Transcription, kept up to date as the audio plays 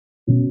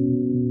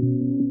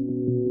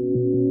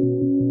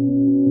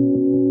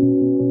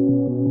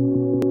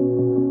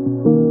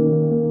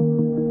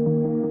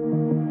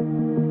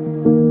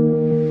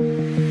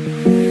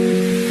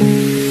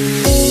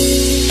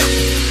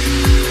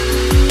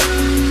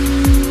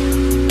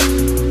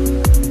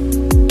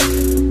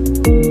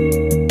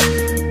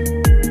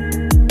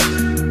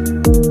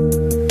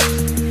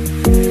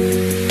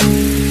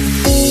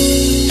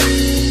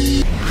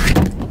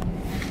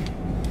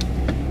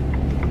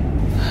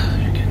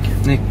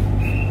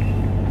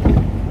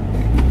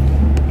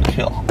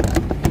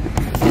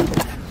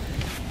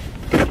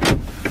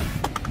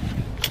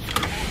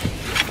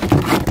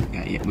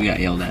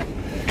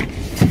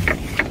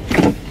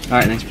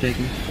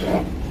taking.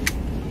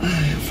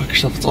 Fuck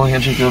yourself, it's all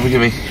handshake, over,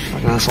 give me.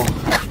 Fucking asshole.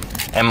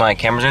 And my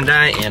camera's gonna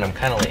die, and I'm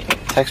kinda late.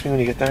 Text me when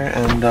you get there,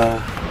 and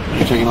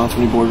you're taking off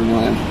when you board when you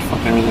land.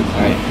 Fuck everything.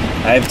 Alright.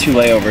 I have 2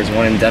 layovers,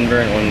 one in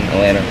Denver and one in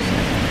Atlanta.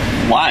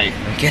 Why?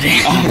 I'm kidding.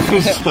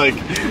 It's like,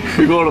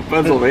 you're going to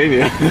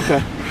Pennsylvania.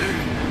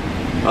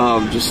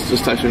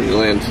 Just text me when you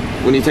land.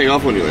 When you take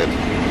off, when you land.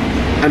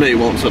 I know you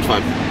won't, so it's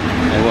fine.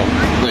 I will.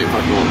 No, you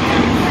fucking won't.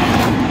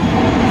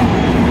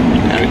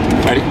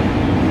 Ready?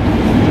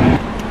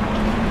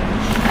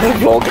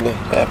 Vlog in the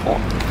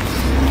airport.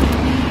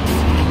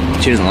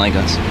 She doesn't like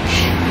us.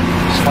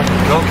 Just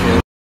fucking go,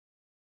 kid.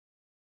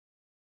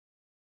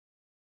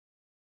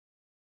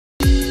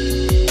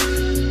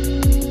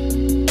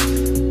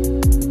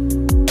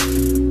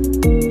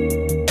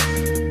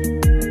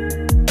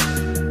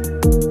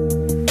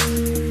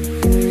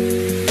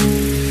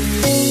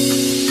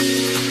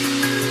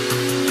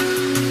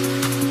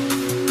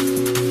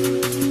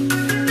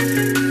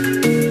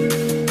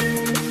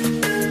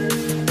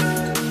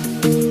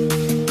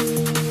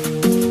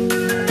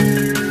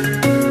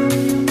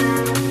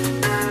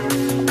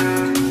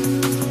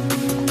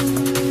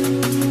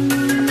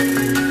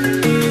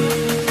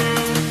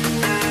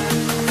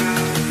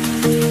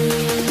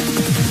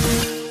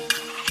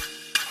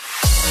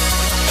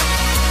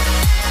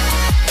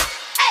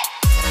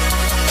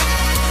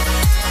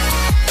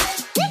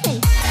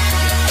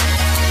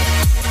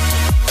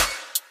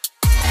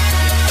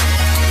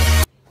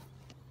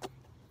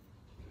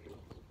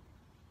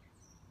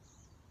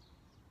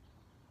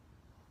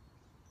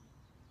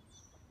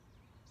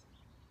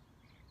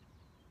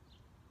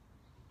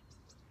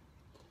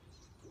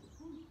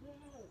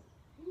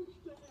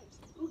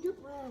 Go get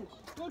Brad!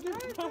 Go get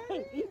Brad!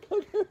 Go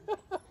get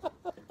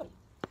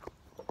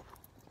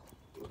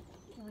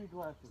Give me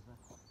glasses, man.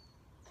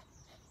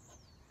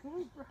 Go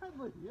get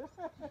Bradley! Yay!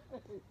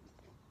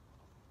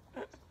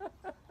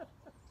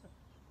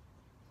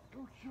 Go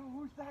show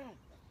who's that?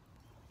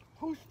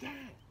 Who's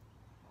that?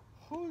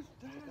 Who's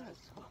that?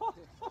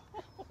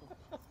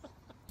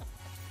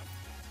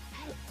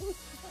 Who's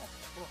that?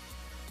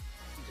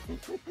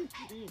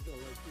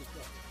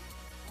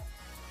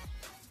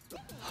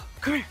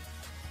 Come here!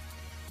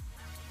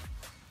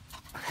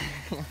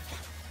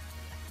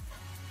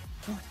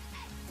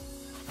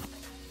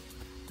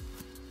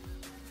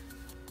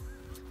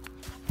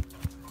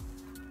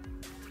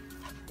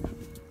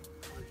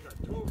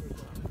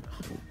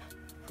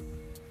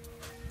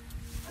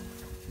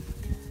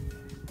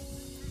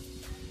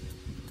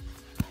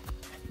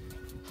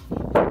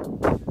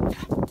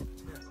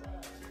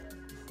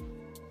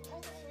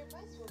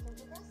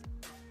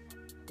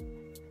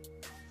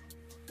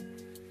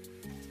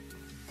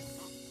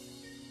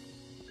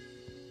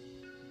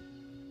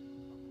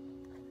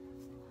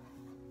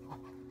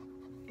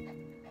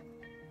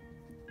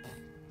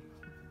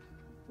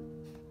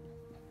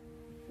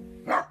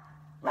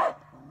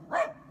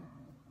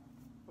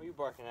 What are you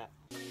barking at?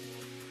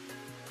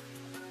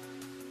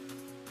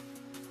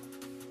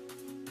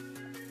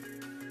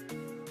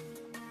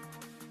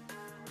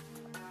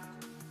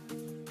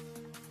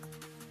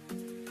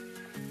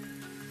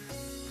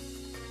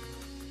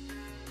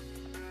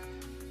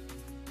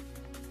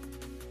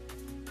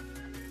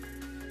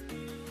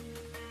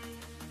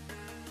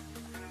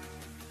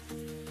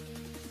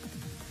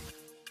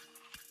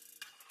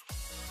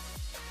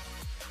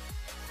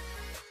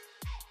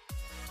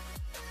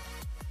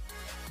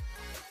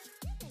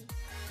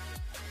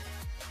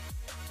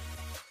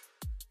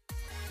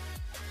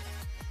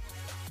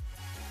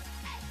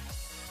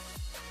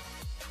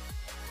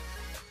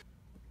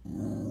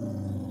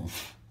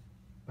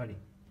 Buddy.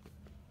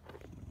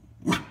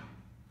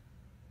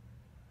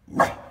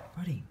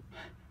 Buddy.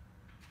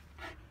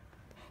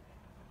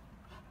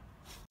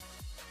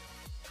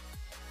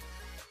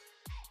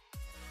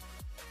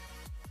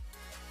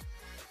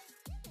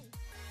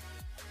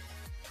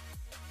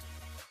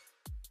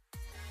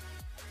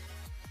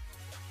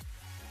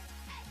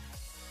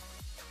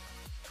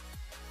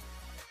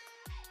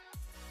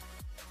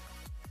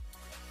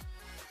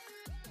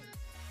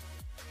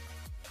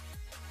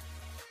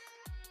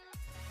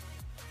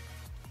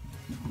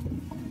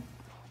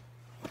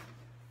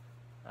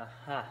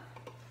 Aha.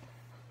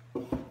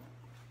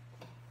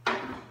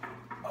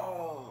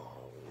 Oh,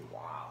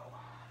 wow.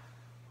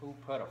 Who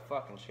put a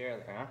fucking chair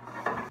there,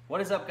 huh?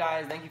 What is up,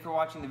 guys? Thank you for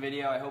watching the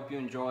video. I hope you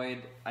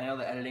enjoyed. I know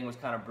the editing was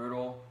kind of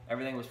brutal.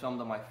 Everything was filmed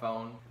on my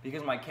phone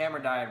because my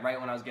camera died right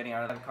when I was getting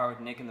out of the car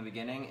with Nick in the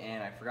beginning,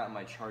 and I forgot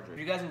my charger. If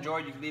you guys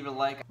enjoyed, you can leave a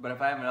like, but if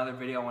I have another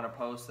video I want to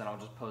post, then I'll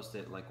just post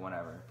it like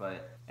whenever.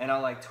 And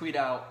I'll like tweet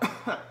out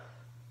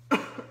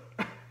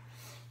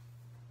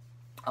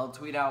I'll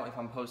tweet out if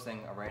I'm posting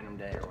a random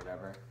day or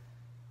whatever.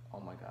 Oh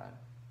my god.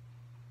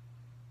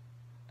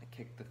 I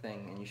kicked the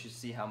thing, and you should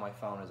see how my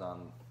phone is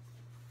on,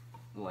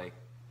 like,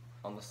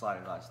 on the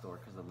sliding glass door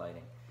because of the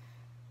lighting.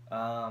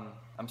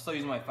 I'm still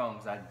using my phone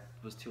because I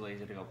was too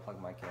lazy to go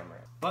plug my camera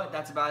in. But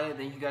that's about it.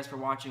 Thank you guys for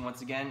watching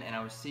once again, and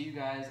I will see you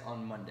guys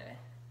on Monday.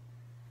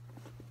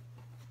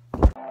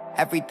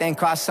 Everything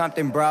costs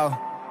something, bro.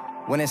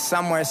 When it's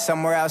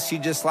somewhere else, you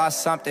just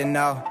lost something,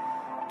 no.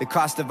 The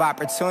cost of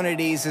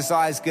opportunities is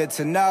always good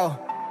to know.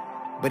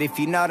 But if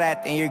you know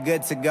that, then you're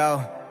good to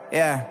go,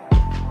 yeah.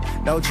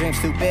 No dreams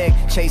too big,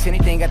 chase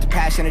anything, got the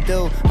passion to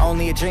do.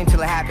 Only a dream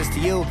till it happens to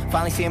you.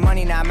 Finally seeing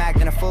money, now I'm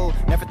acting a fool.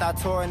 Never thought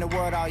touring the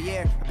world all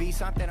year would be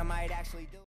something I might actually do.